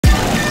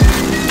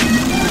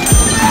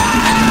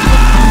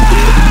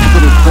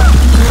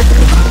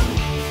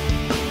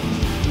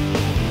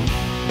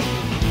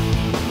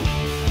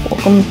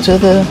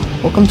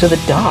welcome to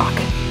the doc.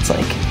 It's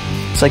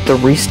like the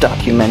Rheis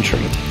documentary.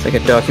 It's like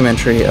a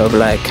documentary of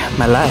like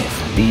my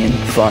life, being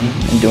fun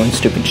and doing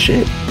stupid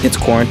shit. It's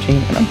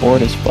quarantine and I'm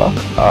bored as fuck.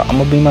 I'm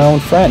gonna be my own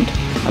friend.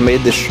 I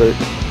made this shirt.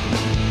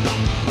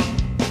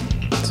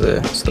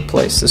 It's the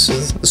place. This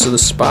is the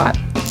spot.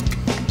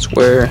 It's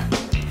where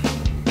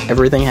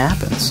everything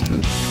happens.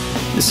 And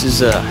this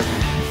is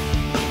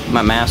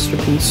my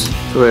masterpiece.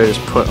 It's where I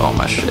just put all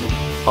my shit.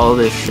 All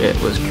this shit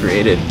was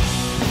created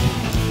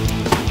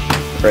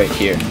right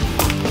here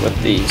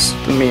with these.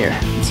 The mirror.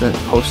 It's a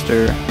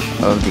poster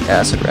of the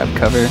acid rap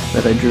cover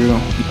that I drew.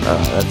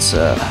 That's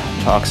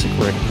Toxic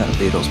Work, and a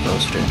Beatles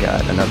poster.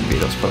 Got another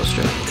Beatles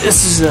poster.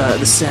 This is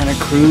the Santa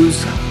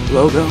Cruz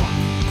logo.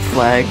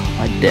 Flag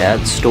my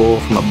dad stole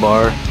from a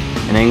bar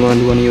in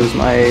England when he was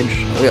my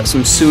age. We got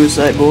some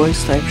Suicide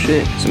Boys type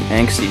shit. Some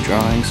angsty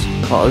drawings.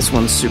 Oh, this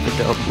one's super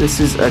dope.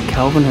 This is a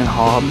Calvin and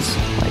Hobbes.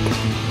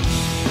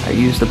 I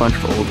used a bunch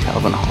of old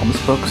Calvin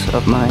Hobbes books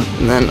of mine,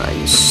 and then I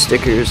used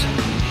stickers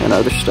and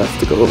other stuff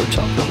to go over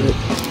top of it.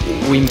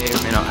 We may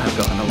or may not have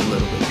gotten a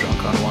little bit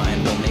drunk on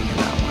wine while making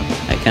that one.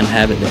 I kind of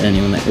have it that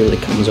anyone that really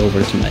comes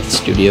over to my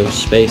studio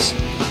space,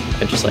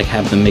 I just like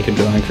have them make a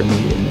drawing for me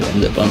and it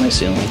ends up on my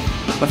ceiling.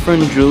 My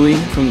friend Julie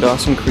from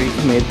Dawson Creek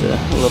made the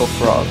little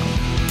frog.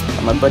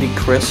 My buddy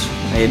Chris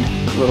made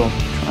a little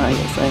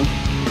triangle thing.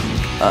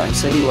 He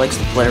said he likes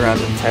to play around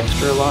with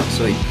texture a lot,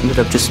 so he ended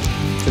up just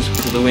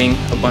gluing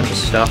a bunch of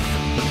stuff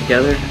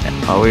together.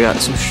 We got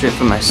some shit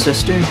from my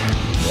sister.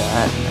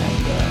 That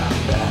and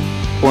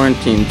that.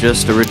 Quarantine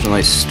just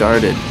originally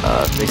started.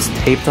 They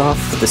taped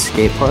off the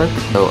skate park,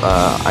 so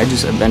I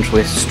just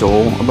eventually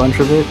stole a bunch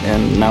of it,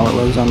 and now it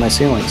lives on my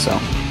ceiling, so.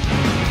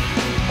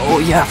 Oh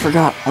yeah, I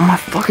forgot. All my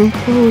fucking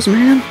clothes,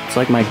 man. It's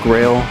like my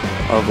grail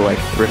of like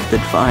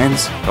thrifted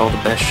finds. All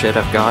the best shit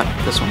I've got.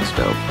 This one's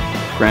dope.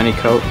 Granny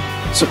coat.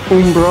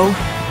 Supreme bro.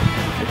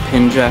 A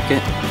pin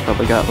jacket.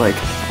 Probably got like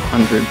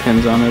 100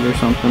 pins on it or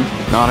something.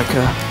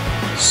 Nautica.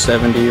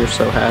 70 or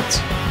so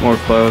hats. More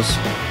clothes.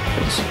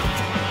 Because,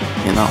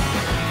 you know,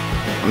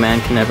 a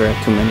man can never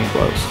have too many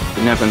clothes.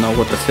 You never know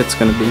what the fit's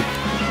gonna be.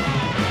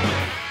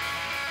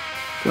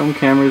 Film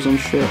cameras and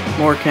shit.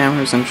 More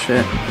cameras and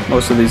shit.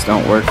 Most of these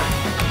don't work.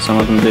 Some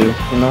of them do.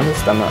 You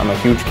noticed? I'm a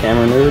huge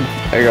camera nerd.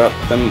 I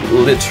got them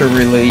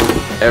literally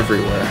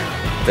everywhere.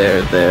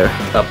 There,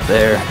 up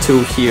there,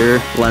 2 here,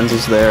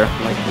 lenses there,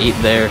 like 8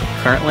 there.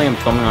 Currently I'm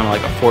filming on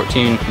like a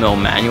 14mm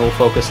manual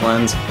focus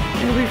lens.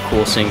 It's really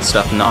cool seeing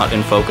stuff not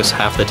in focus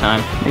half the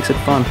time. Makes it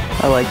fun.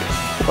 I like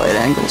wide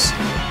angles.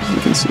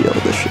 You can see all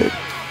this shit.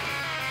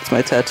 It's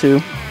my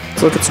tattoo.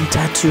 Let's look at some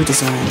tattoo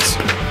designs.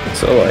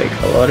 So like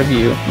a lot of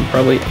you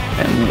probably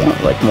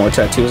want like more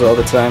tattoos all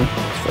the time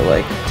for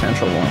like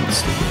potential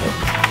ones to get.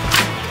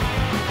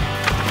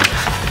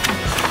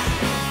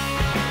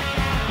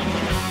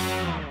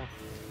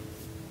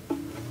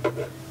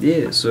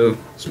 Yeah, so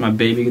it's my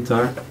baby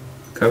guitar.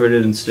 Covered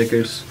it in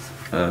stickers.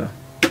 I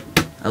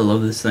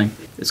love this thing.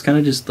 It's kind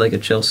of just like a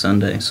chill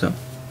Sunday, so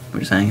we're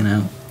just hanging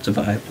out. It's a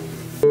vibe.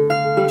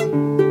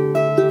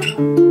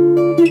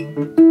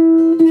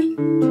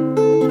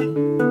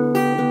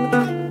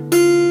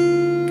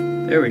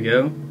 There we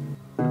go.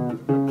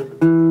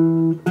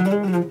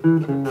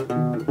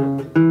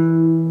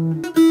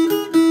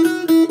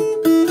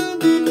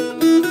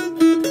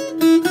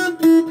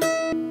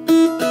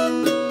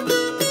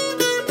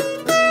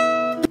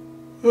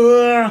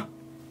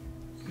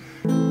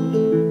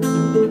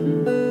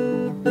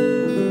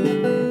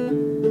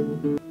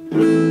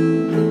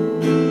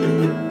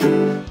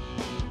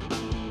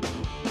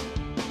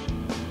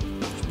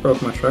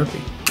 Broke my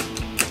Sharpie.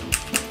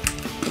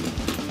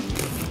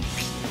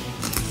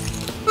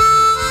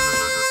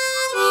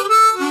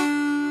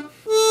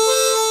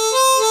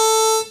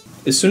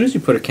 As soon as you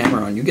put a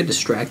camera on, you get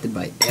distracted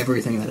by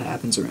everything that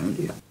happens around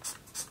you.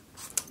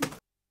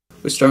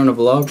 We're starting a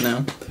vlog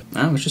now.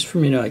 It's just for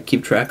me to like,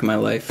 keep track of my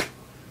life.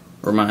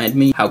 Remind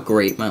me how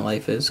great my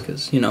life is,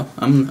 because, you know,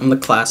 I'm the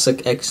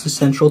classic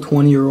existential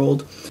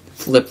 20-year-old.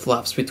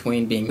 Flip-flops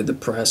between being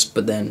depressed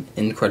but then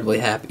incredibly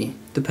happy,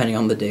 depending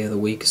on the day of the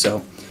week,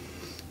 so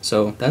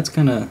that's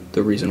kind of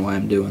the reason why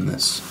I'm doing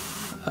this.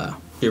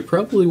 You're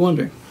probably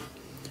wondering,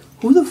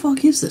 who the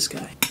fuck is this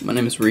guy? My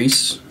name is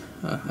Rheis.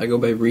 I go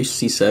by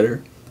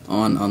Rheis.C.Setter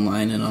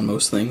online and on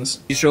most things.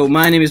 So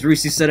my name is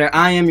Rheis.C.Setter.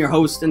 I am your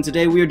host, and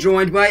today we are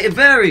joined by a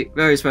very,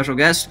 very special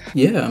guest.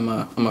 Yeah, I'm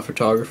a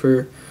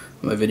photographer.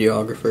 I'm a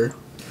videographer.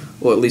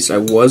 Well, at least I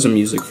was a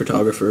music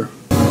photographer.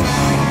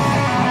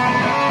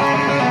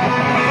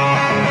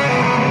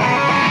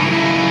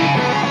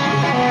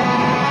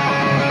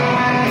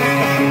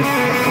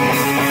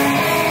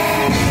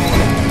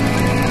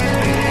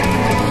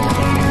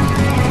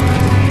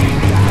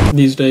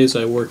 These days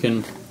I work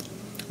in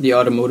the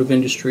automotive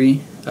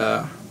industry.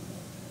 I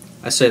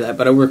say that,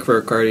 but I work for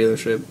a car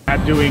dealership.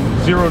 At doing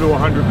 0 to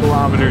 100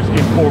 kilometers in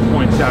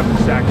 4.7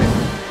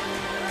 seconds.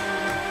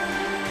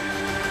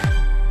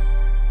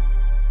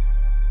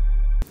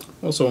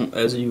 Also,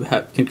 as you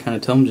can kind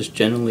of tell, I'm just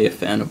generally a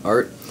fan of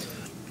art.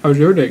 How's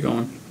your day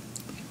going?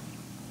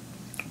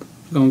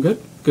 Going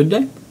good? Good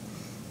day?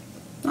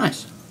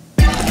 Nice.